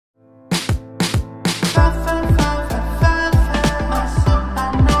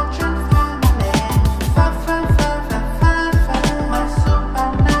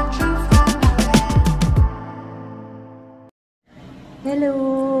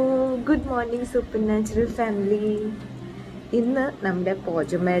Good morning, Supernatural family. ഇന്ന് നമ്മുടെ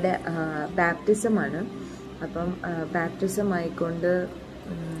പോജമ്മയുടെ baptism ആണ്. അപ്പം ബാപ്റ്റിസം ആയിക്കൊണ്ട്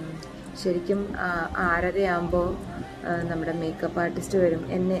ശരിക്കും 6:30 ആകുമ്പോൾ നമ്മുടെ മേക്കപ്പ് ആർട്ടിസ്റ്റ് വരും.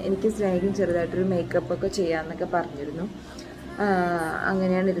 എനിക്ക് സ്നേഹിക്കും ചെറുതായിട്ടൊരു മേക്കപ്പ് ഒക്കെ ചെയ്യാമെന്നൊക്കെ പറഞ്ഞിരുന്നു.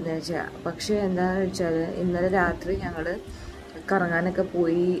 അങ്ങനെയാണ് ഇരുന്നത് വെച്ചാൽ. പക്ഷേ എന്താണെന്ന് വെച്ചാൽ ഇന്നലെ രാത്രി ഞങ്ങൾ കറങ്ങാനൊക്കെ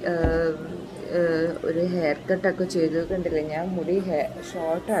പോയി ഒരു ഹെയർ കട്ടൊക്കെ ചെയ്ത് കണ്ടില്ലേ. ഞാൻ മുടി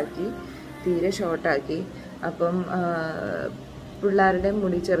ഷോർട്ടാക്കി, തീരെ ഷോർട്ടാക്കി. അപ്പം പിള്ളേരുടെ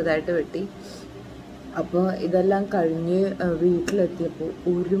മുടി ചെറുതായിട്ട് വെട്ടി. അപ്പോൾ ഇതെല്ലാം കഴിഞ്ഞ് വീട്ടിലെത്തിയപ്പോൾ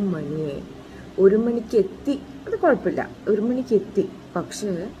 1 മണിയായി. 1 മണിക്ക് എത്തി, അത് കുഴപ്പമില്ല, 1 മണിക്ക് എത്തി.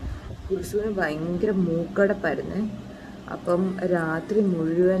 പക്ഷേ കുരിശുവിന് ഭയങ്കര മൂക്കടപ്പായിരുന്നേ. അപ്പം രാത്രി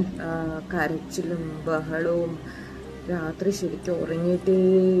മുഴുവൻ കരച്ചിലും ബഹളവും. രാത്രി ശരിക്കും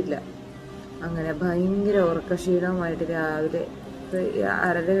ഉറങ്ങിയിട്ടേയില്ല. അങ്ങനെ ഭയങ്കര ഉറക്കക്ഷീണമായിട്ട് രാവിലെ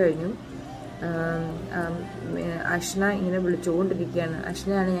 6:30 കഴിഞ്ഞു. അഷ്ന ഇങ്ങനെ വിളിച്ചുകൊണ്ടിരിക്കുകയാണ്.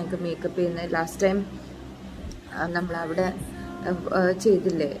 അഷ്നയാണ് ഞങ്ങൾക്ക് മേക്കപ്പ് ചെയ്യുന്നത്. ലാസ്റ്റ് ടൈം നമ്മളവിടെ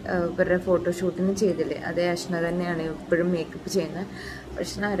ചെയ്തില്ലേ, ഇവരുടെ ഫോട്ടോഷൂട്ടിന് ചെയ്തില്ലേ, അതേ അഷ്ന തന്നെയാണ് എപ്പോഴും മേക്കപ്പ് ചെയ്യുന്നത്.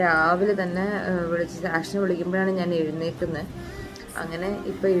 അഷ്ന രാവിലെ തന്നെ വിളിച്ചത്. അഷ്ന വിളിക്കുമ്പോഴാണ് ഞാൻ എഴുന്നേൽക്കുന്നത്. അങ്ങനെ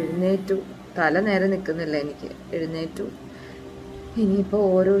ഇപ്പം എഴുന്നേറ്റു. തല നേരെ നിൽക്കുന്നില്ല എനിക്ക്. എഴുന്നേറ്റു. ഇനിയിപ്പോൾ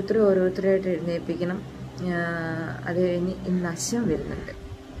ഓരോരുത്തരായിട്ട് എഴുന്നേൽപ്പിക്കണം. അത് കഴിഞ്ഞ് ഇന്ന് അശ്വൻ വരുന്നുണ്ട്.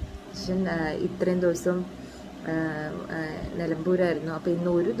 അശ്വൻ ഇത്രയും ദിവസം നിലമ്പൂരായിരുന്നു. അപ്പോൾ ഇന്ന്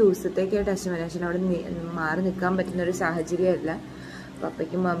ഒരു ദിവസത്തേക്കായിട്ട് അശ്വൻ വരും. അശ്വൻ അവിടെ മാറി നിൽക്കാൻ പറ്റുന്നൊരു സാഹചര്യമല്ല.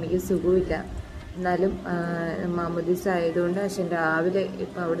 പപ്പയ്ക്കും മമ്മിക്കും സുഖമില്ല. എന്നാലും മാമോദീസ ആയതുകൊണ്ട് അശ്വൻ രാവിലെ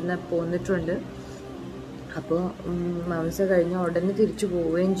ഇപ്പം അവിടുന്ന് പോന്നിട്ടുണ്ട്. അപ്പോൾ മാമോദീസ കഴിഞ്ഞ ഉടനെ തിരിച്ചു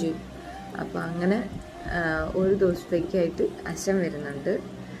പോവുകയും ചെയ്യും. അപ്പോൾ അങ്ങനെ ഒരു ദിവസത്തേക്കായിട്ട് അശ്വൻ വരുന്നുണ്ട്.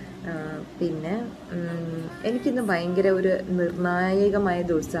 പിന്നെ എനിക്കിന്ന് ഭയങ്കര ഒരു നിർണായകമായ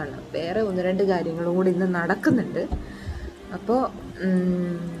ദിവസമാണ്. വേറെ 1-2 കാര്യങ്ങളും കൂടി ഇന്ന് നടക്കുന്നുണ്ട്. അപ്പോൾ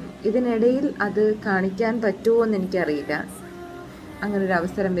ഇതിനിടയിൽ അത് കാണിക്കാൻ പറ്റുമോ എന്ന് എനിക്കറിയില്ല. അങ്ങനൊരു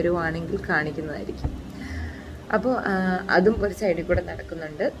അവസരം വരുവാണെങ്കിൽ കാണിക്കുന്നതായിരിക്കും. അപ്പോൾ അതും ഒരു സൈഡിൽ കൂടെ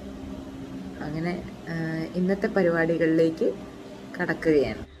നടക്കുന്നുണ്ട്. അങ്ങനെ ഇന്നത്തെ പരിപാടികളിലേക്ക്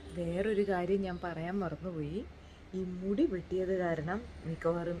കടക്കുകയാണ്. വേറൊരു കാര്യം ഞാൻ പറയാൻ മറന്നുപോയി. ഈ മുടി വെട്ടിയത് കാരണം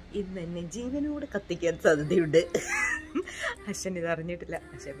മിക്കവാറും ഇന്ന് എന്നെ ജീവനോട് കത്തിക്കാൻ സാധ്യതയുണ്ട്. അശ്വൻ ഇതറിഞ്ഞിട്ടില്ല.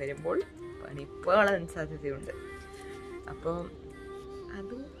 അശ്വൻ വരുമ്പോൾ പണിപ്പാളാൻ സാധ്യതയുണ്ട്. അപ്പോൾ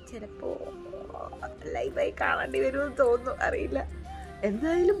അതും ചിലപ്പോൾ ലൈവായി കാണേണ്ടി വരുമെന്ന് തോന്നുന്നു, അറിയില്ല.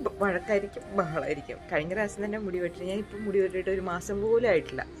 എന്തായാലും വഴക്കായിരിക്കും, ബഹളമായിരിക്കും. കഴിഞ്ഞ പ്രാവശ്യം തന്നെ മുടി വെട്ടി. ഞാൻ ഇപ്പം മുടി വെട്ടിയിട്ട് 1 മാസം പോലും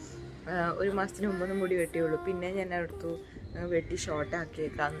ആയിട്ടില്ല. 1 മാസത്തിന് മുമ്പൊന്നും മുടി വെട്ടിയുള്ളൂ. പിന്നെ ഞാൻ അടുത്തു വെട്ടി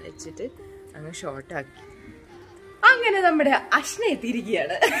ഷോർട്ടാക്കിയേക്കാന്ന് വെച്ചിട്ട് അങ്ങ് ഷോർട്ടാക്കി. അങ്ങനെ നമ്മുടെ അശ്ന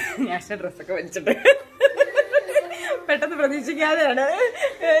എത്തിയിരിക്കുകയാണ്. അശ്ന ഡ്രസ്സൊക്കെ വലിച്ചിട്ട് പെട്ടെന്ന് പ്രതീക്ഷിക്കാതെയാണ്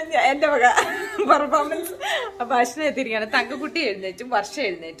എൻ്റെ വക പെർഫോമൻസ്. അപ്പൊ അശ്ന എത്തിയിരിക്കുകയാണ്. തങ്കക്കുട്ടി എഴുന്നേറ്റു, വർഷ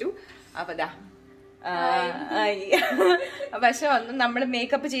എഴുന്നേറ്റു. അപ്പൊ പക്ഷെ ഒന്ന് നമ്മൾ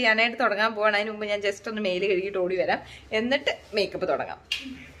മേക്കപ്പ് ചെയ്യാനായിട്ട് തുടങ്ങാൻ പോവാണ്. അതിന് മുമ്പ് ഞാൻ ജസ്റ്റ് ഒന്ന് മേല് കഴുകിയിട്ട് ഓടി വരാം, എന്നിട്ട് മേക്കപ്പ് തുടങ്ങാം.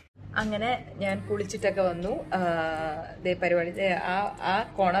 അങ്ങനെ ഞാൻ കുളിച്ചിട്ടൊക്കെ വന്നു. ഇതേ പരിപാടി ആ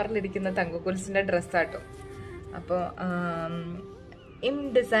കോണറിലിരിക്കുന്ന തങ്കക്കുലിസിന്റെ ഡ്രസ്സാട്ടോ. അപ്പോൾ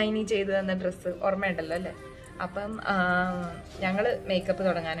ഡിസൈനി ചെയ്ത് തന്ന ഡ്രസ്സ് ഓർമ്മയുണ്ടല്ലോ അല്ലേ. അപ്പം ഞങ്ങൾ മേക്കപ്പ്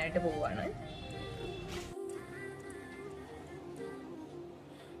തുടങ്ങാനായിട്ട് പോവുകയാണ്.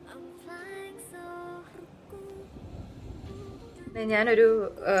 ഞാനൊരു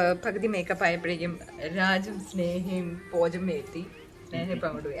പകുതി മേക്കപ്പ് ആയപ്പോഴേക്കും രാജും സ്നേഹയും പോജം എത്തി. സ്നേഹ ഇപ്പം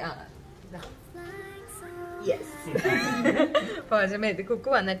അങ്ങോട്ട് പോയി. യെസ്, പോജമ്മ എത്തി. കുക്ക്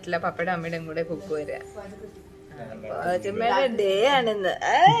വന്നിട്ടില്ല. പപ്പയുടെ അമ്മയുടെയും കൂടെ കുക്ക് വരിക. പോജമ്മയുടെ ഡേ ആണിന്ന്.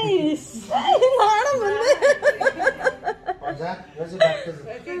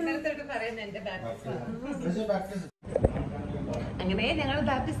 അങ്ങനെ ഞങ്ങൾ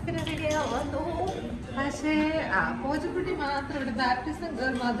ബാപ്റ്റിസത്തിന് റെഡിയാകാൻ വന്നു. പക്ഷേ പോജക്കുട്ടി മാത്രം ഇവിടെ ബാപ്റ്റിസം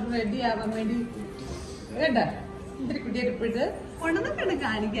ഗേൾ മാത്രം റെഡി ആവാൻ വേണ്ടി കേട്ട ഇത്തിരി കുട്ടിയെടുപ്പിട്ട് കൊണ്ടുവന്നിട്ടുണ്ട്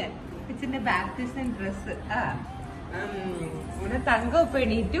കാണിക്കാൻ. കൊച്ചിന്റെ ബാപ്റ്റിസം ഡ്രസ്. ഇവിടെ തങ്കം ഇപ്പൊ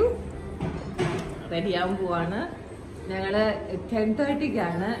എണീറ്റു റെഡിയാവാൻ പോവാണ്. ഞങ്ങള്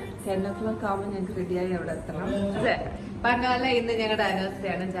 10:30-ക്കാണ്. 10 o'clock ആവുമ്പോൾ ഞങ്ങൾക്ക് റെഡിയായി അവിടെ എത്തണം. അതെ, പറഞ്ഞ ഇന്ന് ഞങ്ങളുടെ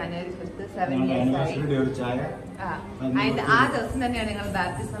ആനിവേഴ്സറിയാണ്. ജനുവരി 5th 7 years ആയി. അതിന്റെ ആ ദിവസം തന്നെയാണ് ഞങ്ങൾ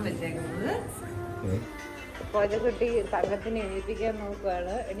ബാപ്റ്റിസം വെച്ചേക്കുന്നത്. പോജക്കുട്ടി തങ്കത്തിന് എണീപ്പിക്കാൻ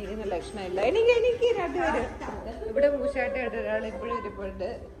നോക്കുവാണ്. എണീക്കുന്ന ലക്ഷണമില്ല. എനിക്ക് 2 പേര് ഇവിടെ മൂശാട്ടായിട്ട് ഒരാൾ ഇപ്പോഴും ഇരിപ്പുണ്ട്.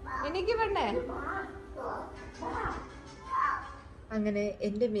 എനിക്ക് വേണ്ടേ. അങ്ങനെ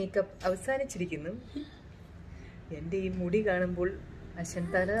എൻ്റെ മേക്കപ്പ് അവസാനിച്ചിരിക്കുന്നു. എൻ്റെ ഈ മുടി കാണുമ്പോൾ അശ്വൻ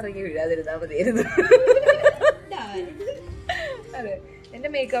തല ഇറങ്ങി വീഴാതിരുന്നാൽ മതിയായിരുന്നു. അതെ, എൻ്റെ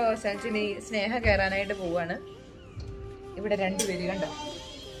മേക്കപ്പ് അവസാനിച്ച് സ്നേഹ കയറാനായിട്ട് പോവാണ്. ഇവിടെ 2 പേര് കണ്ടോ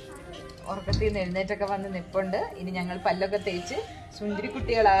ഉറക്കത്തിൽ നിന്ന് എഴുന്നേറ്റൊക്കെ വന്ന് നിപ്പുണ്ട്. ഇനി ഞങ്ങൾ പല്ലൊക്കെ തേച്ച് സുന്ദരി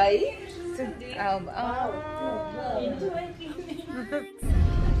കുട്ടികളായി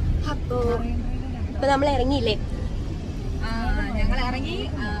അപ്പൊ നമ്മൾ ഇറങ്ങിയില്ലേ? ഞങ്ങൾ ഇറങ്ങി.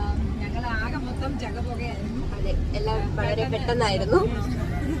 ഞങ്ങൾ ആകെ മൊത്തം ജഗപുകയായിരുന്നു. അതെ, എല്ലാം വളരെ പെട്ടെന്നായിരുന്നു.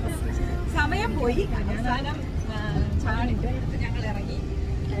 സമയം പോയി. അവസാനം ചാടിട്ട് ഞങ്ങൾ ഇറങ്ങി.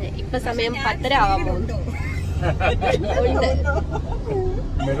 ഇപ്പൊ സമയം 10:30 ആവാൻ പോകുന്നു.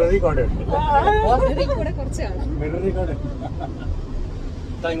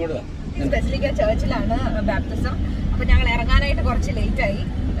 Basilica ചർച്ചിലാണ് baptism. അപ്പൊ ഞങ്ങൾ ഇറങ്ങാനായിട്ട് കുറച്ച് ലേറ്റായി.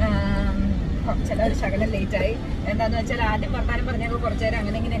 ചിലർ ശകലം ലേറ്റായി. എന്താന്ന് വെച്ചാൽ ആദ്യം വർത്താനം പറഞ്ഞാൽ കുറച്ചു നേരം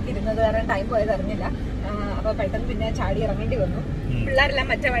അങ്ങനെ ഇങ്ങനെയൊക്കെ ഇരുന്നത് കാരണം ടൈം പോയത് അറിഞ്ഞില്ല. അപ്പൊ പെട്ടെന്ന് പിന്നെ ചാടി ഇറങ്ങേണ്ടി വന്നു. പിള്ളേരെല്ലാം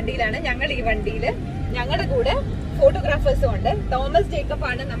മറ്റേ വണ്ടിയിലാണ്, ഞങ്ങൾ ഈ വണ്ടിയിൽ. ഞങ്ങളുടെ കൂടെ ഫോട്ടോഗ്രാഫേഴ്സും ഉണ്ട്. തോമസ് ജേക്കബ്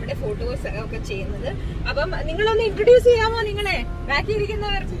ആണ് നമ്മുടെ ഫോട്ടോസ് ഒക്കെ ചെയ്യുന്നത്. അപ്പം നിങ്ങളൊന്ന് ഇൻട്രൊഡ്യൂസ് ചെയ്യാമോ? നിങ്ങളെ ബാക്കി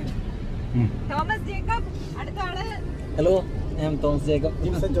ഇരിക്കുന്നവർ. തോമസ് ജേക്കബ്, അടുത്ത ആള്. ഹലോ, ഞാൻ തോമസ് ജേക്കബ്.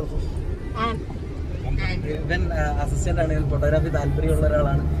 ഇവൻ അസിസ്റ്റന്റ് ആണ്. ഫോട്ടോഗ്രാഫി താല്പര്യമുള്ള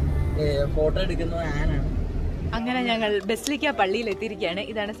ഒരാളാണ്. ഫോട്ടോ എടുക്കുന്നത് ആനാണ്. അങ്ങനെ ഞങ്ങൾ ബസിലിക്ക പള്ളിയിൽ എത്തിയിരിക്കുകയാണ്.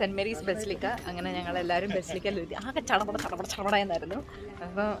 ഇതാണ് സെന്റ് മേരീസ് ബസിലിക്ക. അങ്ങനെ ഞങ്ങൾ എല്ലാവരും ബസിലിക്കയിൽ എത്തി. ആകെ ചടപട എന്നായിരുന്നു.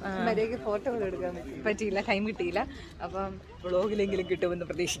 അപ്പം ഫോട്ടോ എടുക്കാൻ പറ്റിയില്ല, ടൈം കിട്ടിയില്ല. അപ്പം വ്ളോഗിലെങ്കിലും കിട്ടുമെന്ന്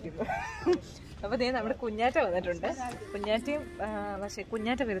പ്രതീക്ഷിക്കുന്നു. അപ്പോൾ നമ്മുടെ കുഞ്ഞാറ്റ വന്നിട്ടുണ്ട്. കുഞ്ഞാറ്റയും പക്ഷേ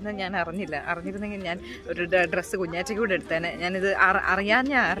കുഞ്ഞാറ്റ വരുന്നത് ഞാൻ അറിഞ്ഞിരുന്നെങ്കിൽ ഞാൻ ഒരു ഡ്രസ്സ് കുഞ്ഞാറ്റയ്ക്ക് കൂടെ എടുത്തേനെ. ഞാനിത്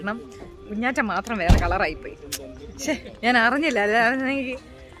അറിയാഞ്ഞ കാരണം കുഞ്ഞാറ്റ മാത്രം വേറെ കളറായിപ്പോയി. പക്ഷേ ഞാൻ അറിഞ്ഞില്ല. അല്ലായിരുന്നെങ്കിൽ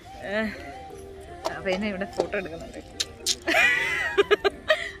അപ്പോൾ എന്നെ ഇവിടെ ഫോട്ടോ എടുക്കുന്നുണ്ട്.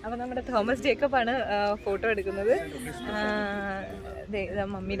 അപ്പോൾ നമ്മുടെ തോമസ് ജേക്കബാണ് ഫോട്ടോ എടുക്കുന്നത്.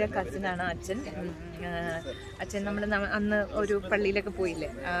 മമ്മിയുടെ കസിനാണ് അച്ഛൻ. നമ്മൾ അന്ന് ഒരു പള്ളിയിലൊക്കെ പോയില്ലേ,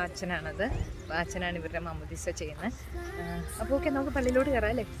 ആ അച്ഛനാണത്. അച്ഛനാണ് ഇവരുടെ മാമോദീസ ചെയ്യുന്നത്. അപ്പോൾ ഓക്കെ, നമുക്ക് പള്ളിയിലോട്ട്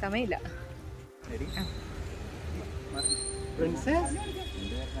കയറാം അല്ലേ? സമയമില്ല.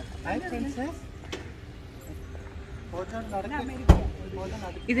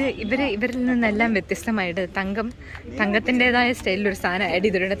 ഇവരിൽ നിന്നെല്ലാം വ്യത്യസ്തമായിട്ട് തങ്കത്തിൻ്റെതായ സ്റ്റൈലിലൊരു സാധനം ആഡ്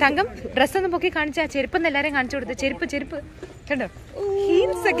ചെയ്തിട്ടുണ്ട്. തങ്കം ഡ്രസ്സൊന്ന് പൊക്കി കാണിച്ചാൽ ചെരുപ്പൊന്ന് എല്ലാവരെയും കാണിച്ചു കൊടുത്ത്. ചെരുപ്പ് കണ്ടോ,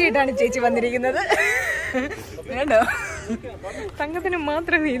 ഹീൽസ് ഒക്കെ ഇട്ടാണ് ചേച്ചി വന്നിരിക്കുന്നത്. കണ്ടോ, തങ്കത്തിന്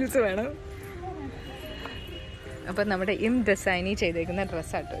മാത്രം ഹീൽസ് വേണം. അപ്പം നമ്മുടെ ഡിസൈനി ചെയ്തേക്കുന്ന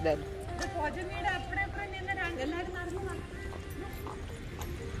ഡ്രസ്സാട്ടോ ഇതായിരുന്നു.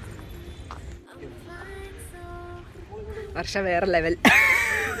 വർഷ വേറെ ലെവൽ.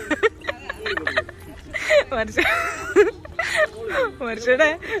 വർഷയുടെ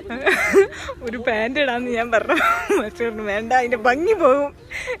ഒരു പാൻറ് ഇടാന്ന് ഞാൻ പറഞ്ഞു. വർഷ വേണ്ട, അതിന്റെ ഭംഗി പോകും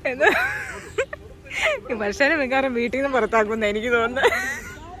എന്ന്. വർഷനെ മിക്കവാറും വീട്ടിൽ നിന്ന് പുറത്താക്കുമെന്ന് എനിക്ക് തോന്നുന്നു.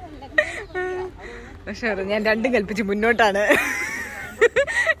 പക്ഷെ ഞാൻ രണ്ടും കൽപ്പിച്ച് മുന്നോട്ടാണ്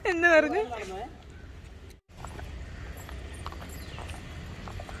എന്ന് പറഞ്ഞു.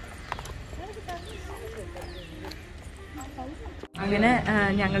 അങ്ങനെ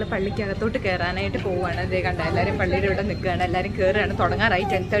ഞങ്ങൾ പള്ളിക്കകത്തോട്ട് കയറാനായിട്ട് പോവുകയാണ്. അതേ കണ്ട എല്ലാവരും പള്ളിയുടെ ഇവിടെ നിൽക്കുകയാണ്. എല്ലാവരും കയറുകയാണ്. തുടങ്ങാറായി.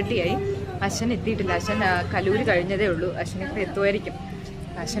 10:30 ആയി. അശ്വൻ എത്തിയിട്ടില്ല. അശ്വൻ കലൂര് കഴിഞ്ഞതേ ഉള്ളൂ. അശ്വനിപ്പോൾ എത്തുമായിരിക്കും.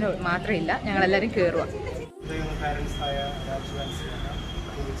 അശ്വൻ മാത്രമില്ല. ഞങ്ങളെല്ലാവരും കയറുക.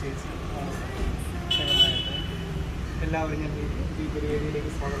 എല്ലാവരും ഞാൻ ഈ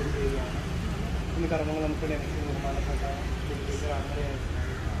പരിപാടിയിലേക്ക് സ്വാഗതം ചെയ്യുകയാണ്. ഇന്ന് കർമ്മങ്ങൾ നമുക്ക് ലഭിക്കുന്ന ബഹുമാനപ്പെട്ട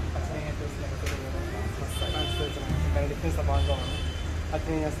അച്ഛനെ ഏറ്റവും സ്നേഹത്തോടെ സഭാംഗമാണ്.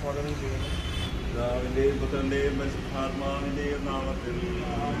 അച്ഛനെ ഞാൻ സ്വാഗതം ചെയ്യുന്നു. പിതാവിന്റെയും പുത്രന്റെയും പരിശുദ്ധാത്മാവിന്റെയും നാമത്തിൽ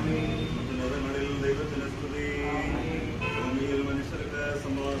ദൈവത്തിന് സ്തുതി. ഭൂമിയിൽ മനുഷ്യർക്ക്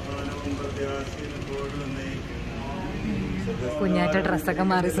സമാധാനവും പ്രത്യാശയും എപ്പോഴും എന്നേക്കും. കുഞ്ഞാറ്റ ഡ്രസ്സൊക്കെ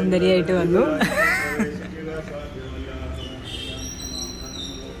മാറി സുന്ദരിയായിട്ട് വന്നു.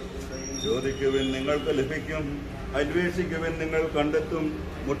 ചോദിക്കുവിൻ നിങ്ങൾക്ക് ലഭിക്കും, അന്വേഷിക്കുവിൻ നിങ്ങൾ കണ്ടെത്തും,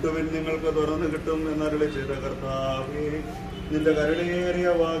 മുട്ടുവിൻ നിങ്ങൾക്ക് തുറന്നു കിട്ടും എന്നരുളി ചെയ്ത കർത്താവേ, നിന്റെ കരുണയേറിയ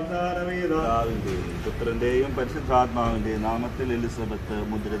വാഗ്ദാനമേ. പിതാവിന്റെയും പുത്രന്റെയും പരിശുദ്ധാത്മാവിന്റെയും നാമത്തിൽ എലിസബത്ത്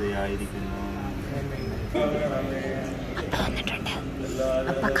മുദ്രിതയായിരിക്കുന്നു.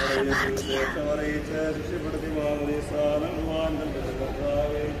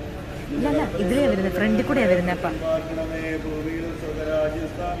 ഇതിലേ വരുന്നത്, ഫ്രണ്ടിൽ കൂടെയാ വരുന്നത്. അപ്പം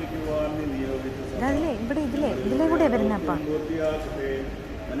ഇതിലേ കൂടെയാ വരുന്നത്. അപ്പം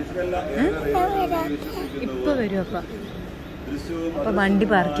ഇപ്പൊ വരും. അപ്പൊ വണ്ടി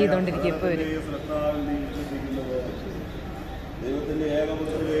പാർക്ക് ചെയ്തോണ്ടിരിക്കും. ഇപ്പൊ വരും.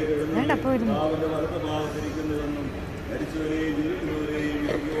 അപ്പൊ വരുന്നു.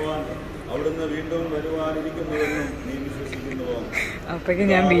 അവിടുന്ന് വീണ്ടും വരുവാനിരിക്കുന്നുവെന്നും നീ വിശ്വസിക്കുന്നു. അപ്പൊക്ക്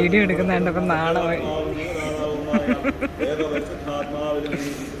ഞാൻ വീഡിയോ എടുക്കുന്നുണ്ടപ്പോ നാണമായി.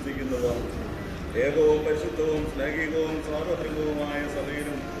 ഏകവും പരിശുദ്ധവും സ്നേഹികവും സാർവത്രികവുമായ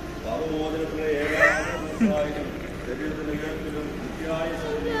സഭയിലും പാപമോചനത്തിലെ ഏകാനും ശരീരത്തിന്റെ കേൾക്കലും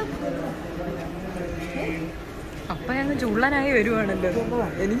അപ്പ ഞങ്ങൾ ചുള്ളനായി വരുവാണല്ലോ.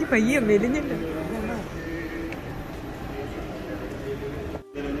 എനിക്ക് പയ്യ മെലിഞ്ഞില്ല.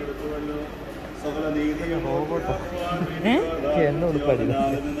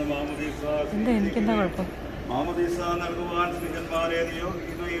 എന്താ എനിക്കെന്താ കുഴപ്പം? മാമോദീസ നൽകുവാൻ സ്ത്രീജന്മാരെ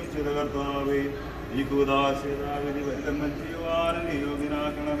നിയോഗിക്കുകയും ചെയ്ത കർത്താവേ, ഈ കൂദാശിതാവിധി വല്ലം ചെയ്യുവാൻ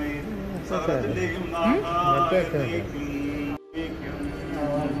നിയോഗിനാക്കണമേ. സകലത്തിന്റെയും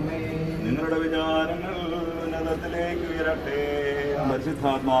നിങ്ങളുടെ വിചാരങ്ങൾ ഉന്നതത്തിലേക്ക് ഉയരട്ടെ.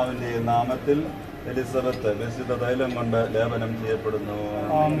 പരിശുദ്ധാത്മാവിന്റെ നാമത്തിൽ എലിസബത്ത് വിശുദ്ധ തൈലം കൊണ്ട് ലേപനം ചെയ്യപ്പെടുന്നു.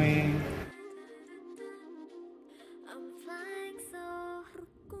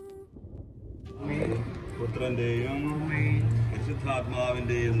 പുത്രന്റെയും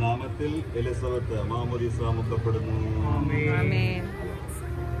പരിശുദ്ധാത്മാവിന്റെയും നാമത്തിൽ എലിസബത്ത് മാമോദീസ മുക്കപ്പെടുന്നു.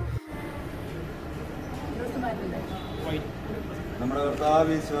 നമ്മുടെ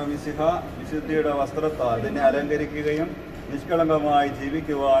കർത്താവ് മിശിഹ വിശുദ്ധിയുടെ വസ്ത്രത്താൽ നിന്നെ അലങ്കരിക്കുകയും നിഷ്കളങ്കമായി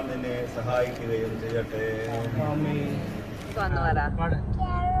ജീവിക്കുവാൻ നിന്നെ സഹായിക്കുകയും ചെയ്യട്ടെ.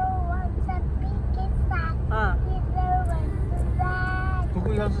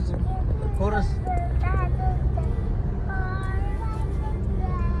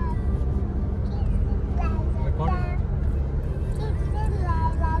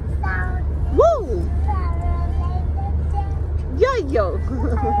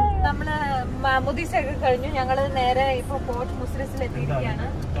 നമ്മള് മാമോദീസ ഒക്കെ കഴിഞ്ഞു. ഞങ്ങള് നേരെ ഇപ്പൊ പോർട്ട് മുസ്ലിസിൽ എത്തിയിരിക്കുകയാണ്.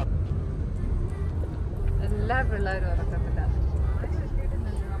 എല്ലാ പിള്ളേരും ഉറക്കത്തില്ല.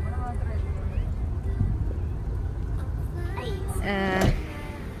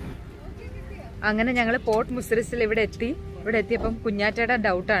 അങ്ങനെ ഞങ്ങൾ പോർട്ട് മുസ്ലിസിൽ ഇവിടെ എത്തിയപ്പം കുഞ്ഞാറ്റയുടെ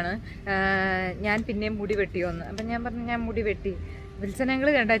ഡൗട്ടാണ് ഞാൻ പിന്നെയും മുടി വെട്ടിയോന്ന്. അപ്പം ഞാൻ പറഞ്ഞു ഞാൻ മുടി വെട്ടി. വിൽസനങ്ങൾ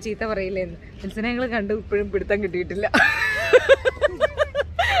കണ്ടാ ചീത്ത പറയില്ലേന്ന്. വിൽസനങ്ങൾ കണ്ടു ഇപ്പോഴും പിടുത്തം കിട്ടിയിട്ടില്ല.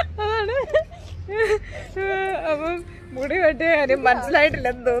 അതാണ്. അപ്പം മുടി വെട്ടിയ കാര്യം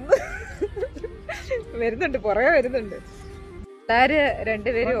മനസ്സിലായിട്ടില്ലെന്ന് തോന്നുന്നു. വരുന്നുണ്ട്, പുറകെ വരുന്നുണ്ട്. പിള്ളേര്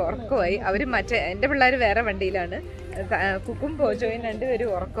രണ്ടുപേരും ഉറക്കമായി. അവര് എന്റെ പിള്ളേര് വേറെ വണ്ടിയിലാണ്. കുക്കും പോജോയും രണ്ടുപേരും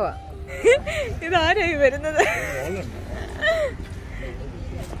ഉറക്കമാ. ഇതാരായി വരുന്നത്?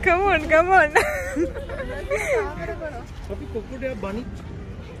 Come on come on.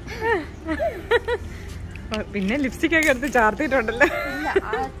 പിന്നെ ലിപ്സ്റ്റിക് ഒക്കെ എടുത്ത് ചാർത്തിട്ടുണ്ടല്ലോ.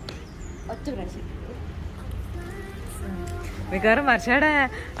 മിക്കവാറും വർഷയുടെ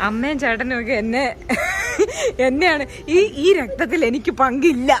അമ്മയും ചേട്ടനും ഒക്കെ എന്നെയാണ് ഈ രക്തത്തിൽ എനിക്ക്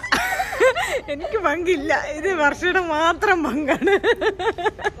പങ്കില്ല. ഇത് വർഷയുടെ മാത്രം പങ്കാണ്.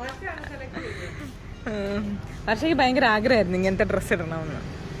 വർഷയ്ക്ക് ഭയങ്കര ആഗ്രഹമായിരുന്നു ഇങ്ങനത്തെ ഡ്രസ്സ് ഇടണമെന്ന്.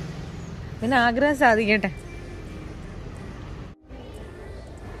 പിന്നെ ആഗ്രഹം സാധിക്കട്ടെ.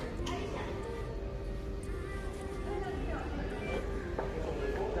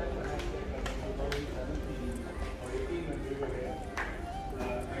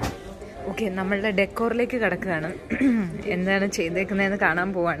 ഓക്കെ, നമ്മളുടെ ഡെക്കോറിലേക്ക് കിടക്കുകയാണ്. എന്താണ് ചെയ്തേക്കുന്നതെന്ന് കാണാൻ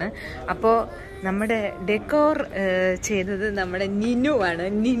പോവാണ്. അപ്പോൾ നമ്മുടെ ഡെക്കോർ ചെയ്തത് നമ്മുടെ നിനു ആണ്.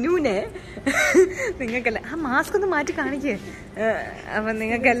 നിനുവിനെ നിങ്ങൾക്കെല്ലാം ആ മാസ്ക് ഒന്ന് മാറ്റി കാണിക്കേ. അപ്പം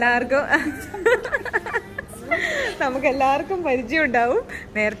നമുക്കെല്ലാവർക്കും പരിചയം ഉണ്ടാവും.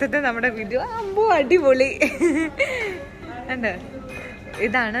 നേരത്തെ നമ്മുടെ വീഡിയോ അമ്പോ അടിപൊളി ഉണ്ട്.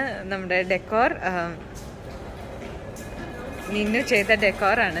 ഇതാണ് നമ്മുടെ ഡെക്കോർ. നിന്നു ചെയ്ത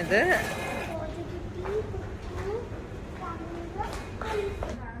ഡെക്കോറാണിത്.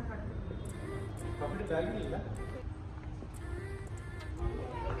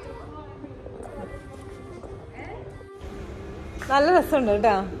 നല്ല രസമുണ്ട്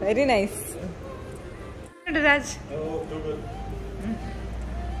കേട്ടോ. Very nice. Raj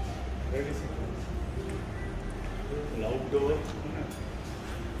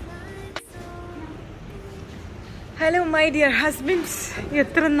hello my dear husbands.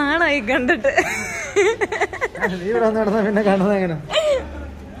 എത്ര നാളായി കണ്ടിട്ട്. പിന്നെ കാണുന്നത് എങ്ങനെ?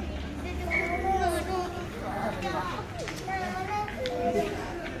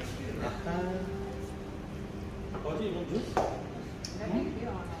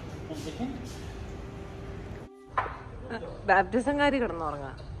 ബാപ്റ്റിസംകാരി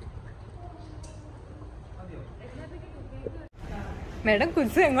കിടന്നുറങ്ങാം. മേഡം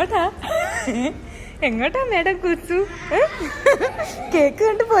കുൽസു എങ്ങോട്ടാ മേഡം കുൽസു? കേക്ക്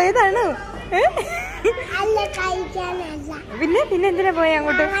കണ്ടു പോയതാണോ? പിന്നെ എന്തിനാ പോയ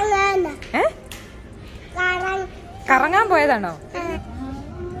അങ്ങോട്ട്? കറങ്ങാൻ പോയതാണോ?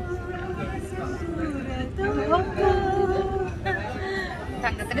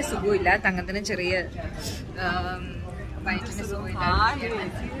 തങ്കത്തിന് സുഖമില്ല, തങ്കത്തിന് ചെറിയ വയറ്റിന് സുഖമില്ല.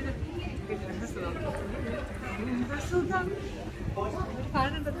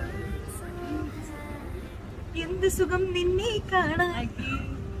 എന്ത് സുഖം നിന്നെ കാണാൻ.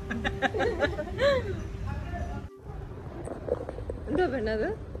 എന്തോ പെണ്ണത്?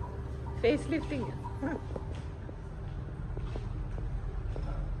 Face lifting.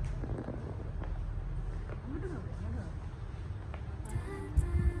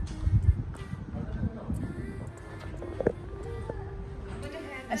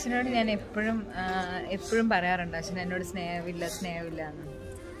 അച്ഛനോട് ഞാൻ എപ്പോഴും പറയാറുണ്ട്, അച്ഛൻ എന്നോട് സ്നേഹമില്ല എന്ന്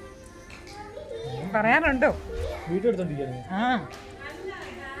പറയാറുണ്ടോ? ആ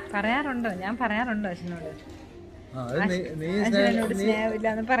പറയാറുണ്ടോ? ഞാൻ പറയാറുണ്ടോ അച്ഛനോട്? അച്ഛനോട് സ്നേഹമില്ല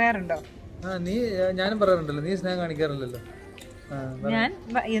എന്ന് പറയാറുണ്ടോ? ഞാനും പറയാറുണ്ടല്ലോ, നീ സ്നേഹം കാണിക്കാറില്ലല്ലോ. ഞാൻ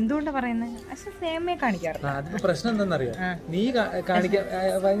എന്തുകൊണ്ടാ പറയുന്നത്? അച്ഛൻ സ്നേഹമേ കാണിക്കാറില്ല. അതിപ്പോ പ്രശ്നം എന്താണെന്നറിയോ? നീ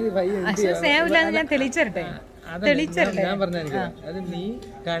അച്ഛൻ സ്നേഹമില്ല എന്ന് ഞാൻ തെളിയിച്ചരട്ടെ. ഞാൻ പറഞ്ഞായിരിക്കും അത് നീ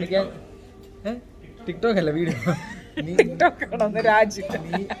കാണിക്കാൻ. ടിക്ടോക്ക് അല്ല, വീഡിയോ.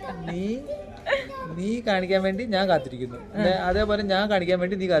 നീ കാണിക്കാൻ വേണ്ടി ഞാൻ കാത്തിരിക്കുന്നു, അതേപോലെ ഞാൻ കാണിക്കാൻ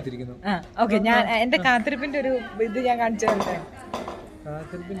വേണ്ടി നീ കാത്തിരിക്കുന്നു. ഓക്കെ, ഞാൻ എന്റെ കാത്തിരിപ്പിന്റെ ഒരു ഇത് ഞാൻ കാണിച്ചു തരട്ടെ.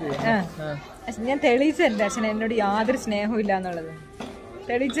 ഞാൻ തെളിയിച്ചു തരട്ടെ അച്ഛൻ എന്നോട് യാതൊരു സ്നേഹവും ഇല്ല എന്നുള്ളത്.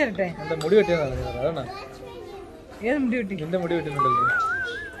 തെളിയിച്ചു തരട്ടെ. മുടി വെട്ടിയതാണ്. അതാണോ? ഏത് മുടി വെട്ടി? എന്റെ മുടി വെട്ടിട്ടുണ്ടല്ലോ,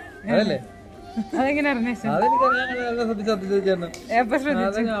 അതല്ലേ? അതെങ്ങനെ അറിഞ്ഞു?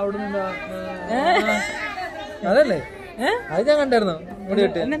 അതല്ലേ? അത് ഞാൻ കണ്ടായിരുന്നു, മുടി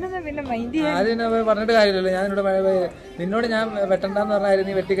വെട്ടി. അതിനെ പറഞ്ഞിട്ട് കാര്യമില്ലല്ലോ. ഞാൻ നിന്നോട് ഞാൻ വെട്ടണ്ടെന്ന് പറഞ്ഞാൽ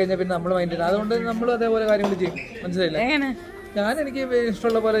നീ വെട്ടി കഴിഞ്ഞാൽ പിന്നെ നമ്മൾ മൈൻഡ് ചെയ്യണം. അതുകൊണ്ട് നമ്മളും അതേപോലെ കാര്യങ്ങൾ ചെയ്യും. മനസ്സിലായില്ല? ഞാൻ എനിക്ക്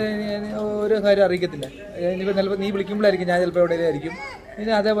ഇഷ്ടമുള്ള പോലെ ഒരു കാര്യം അറിയിക്കത്തില്ല. ഇനിയിപ്പോ ചിലപ്പോൾ നീ വിളിക്കുമ്പോഴായിരിക്കും, ഞാൻ ചിലപ്പോൾ എവിടെയെങ്കിലും ആയിരിക്കും.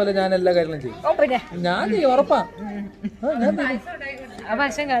 ഇനി അതേപോലെ ഞാൻ എല്ലാ കാര്യങ്ങളും ചെയ്യും. ഞാൻ ചെയ്യും, ഉറപ്പാ.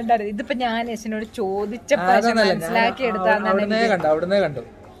 അച്ഛൻ കണ്ടത് ഇതിപ്പോ ഞാൻ അച്ഛനോട് ചോദിച്ചപ്പോ മനസ്സിലാക്കി എടുത്താൽ അവിടുന്നേ കണ്ടു.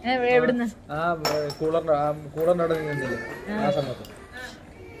 എവിടുന്ന്? കൂളറിന്റെ അവിടെ നിന്നില്ലേ ആ സമയത്ത്.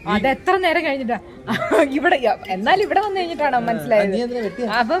 അതെത്ര നേരം കഴിഞ്ഞിട്ടാ ഇവിടെ? എന്നാലും ഇവിടെ വന്നു കഴിഞ്ഞിട്ടാണോ മനസ്സിലായത്?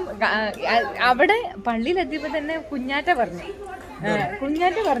 അപ്പം അവിടെ പള്ളിയിലെത്തിയപ്പോ തന്നെ കുഞ്ഞാറ്റ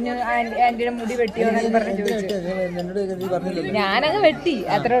പറഞ്ഞു ആന്റിയുടെ മുടി വെട്ടിയോ എന്നൊക്കെ പറഞ്ഞു ചോദിച്ചു. ഞാനങ്ങ് വെട്ടി,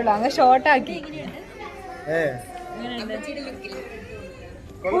 അത്രേ ഉള്ളു. അങ്ങ് ഷോർട്ടാക്കി.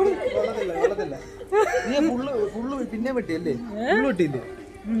 പിന്നെ വെട്ടിയല്ലേ? ഫുള്ള് വെട്ടിയില്ലേ?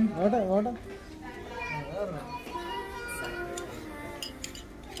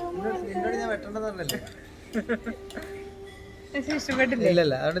 എന്നോട് ഞാൻ വെട്ടണ്ടെന്നല്ലേ? ഇഷ്ടപ്പെട്ടില്ല.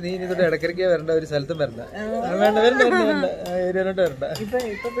 ഇല്ലല്ല, അതുകൊണ്ട് നീ ഇതൊട്ട് ഇടയ്ക്കിടയ്ക്ക് വരണ്ട, ഒരു സ്ഥലത്തും വരണ്ട. വരണ്ട ഏരിയയിലോട്ട് വരണ്ട.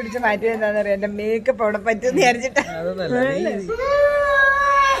 ഇപ്പൊ പിടിച്ച് മാറ്റിയത് എന്താണെന്നറിയാം, എന്റെ മേക്കപ്പ് അവിടെ പറ്റുമെന്ന് വിചാരിച്ചിട്ടാ. അതൊന്നല്ല.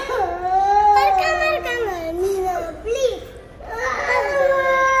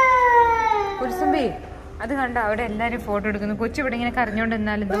 കുരിശുമ്പേ അത് കണ്ട അവിടെ എല്ലാരും ഫോട്ടോ എടുക്കുന്നു. കൊച്ചു ഇവിടെ ഇങ്ങനെ കരഞ്ഞോണ്ട്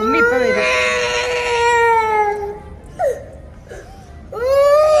നിന്നാലും ഉമ്മ ഇപ്പൊ വരും.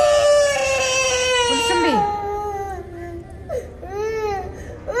 കുരിശുമ്പേ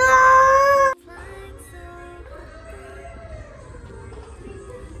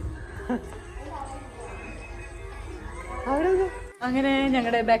അങ്ങനെ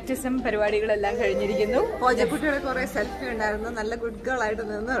ഞങ്ങളുടെ ബാപ്റ്റിസം പരിപാടികളെല്ലാം കഴിഞ്ഞിരിക്കുന്നു. പോജക്കുട്ടിയുടെ കുറെ സെൽഫി ഉണ്ടായിരുന്നു. നല്ല ഗുഡ് ഗേൾ ആയിട്ട്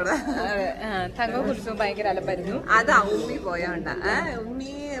നിന്നു അവിടെ. തങ്ക കുറിച്ചും ഭയങ്കര അലപ്പായിരുന്നു. അതാ ഉമ്മി പോയോണ്ടാ.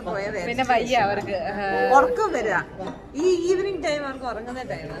 ഉമ്മി പോയത് പിന്നെ വയ്യ അവർക്ക് ഉറക്കം വരിക. ഈ ഈവനിങ് ടൈം അവർക്ക് ഉറങ്ങുന്ന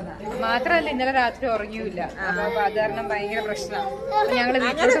ടൈം. മാത്രമല്ല ഇന്നലെ രാത്രി ഉറങ്ങിയില്ല. അപ്പൊ അത് കാരണം ഭയങ്കര പ്രശ്നമാണ്. ഞങ്ങള്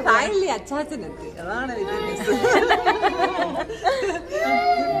അച്ചാച്ചനെത്തി. അതാണ്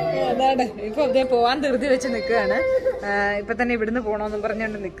അതാണ് ഇപ്പൊ പോവാൻ ധൃതി വെച്ച് നിൽക്കുകയാണ്. ഇപ്പൊ തന്നെ ഇവിടുന്ന് പോണോന്നും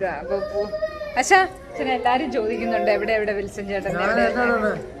പറഞ്ഞോണ്ട് നിക്കുക. അപ്പൊ എല്ലാരും ചോദിക്കുന്നുണ്ട് എവിടെ വിൽസൺ ചേട്ടൻ.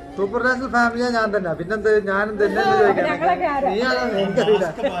 സൂപ്പർ നാഷണൽ ഫാമിലിയാ ഞാൻ തന്നെ. പിന്നെന്ത് ഞാനും തന്നെ എനിക്കറിയില്ല.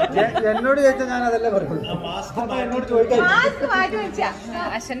 എന്നോട് ചോദിച്ചാൽ ഞാൻ അതല്ലേ പറഞ്ഞു. എന്നോട് ചോദിക്കാൻ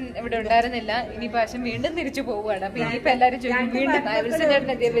അശ്വൻ ഇവിടെ ഉണ്ടായിരുന്നില്ല. ഇനിയിപ്പോ അശ്വൻ വീണ്ടും തിരിച്ചു പോവുകയാണ്. അപ്പൊ ഇനിയിപ്പോ എല്ലാരും ചോദിക്കും വീണ്ടും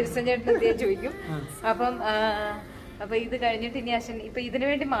വിൽസൺ ചേട്ടൻ എത്തിയാ ചോദിക്കും. അപ്പൊ ഇത് കഴിഞ്ഞിട്ട് ഇനി അശ്വൻ ഇപ്പൊ ഇതിനു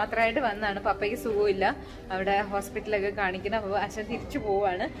വേണ്ടി മാത്രമായിട്ട് വന്നാണ്. പപ്പയ്ക്ക് സുഖമില്ല, അവിടെ ഹോസ്പിറ്റലൊക്കെ കാണിക്കണം. അപ്പൊ അശ്വൻ തിരിച്ചു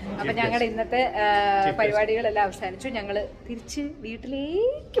പോവാണ്. അപ്പൊ ഞങ്ങളുടെ ഇന്നത്തെ പരിപാടികളെല്ലാം അവസാനിച്ചു. ഞങ്ങള് തിരിച്ച്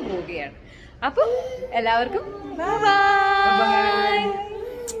വീട്ടിലേക്ക് പോവുകയാണ്. അപ്പൊ എല്ലാവർക്കും ബൈ.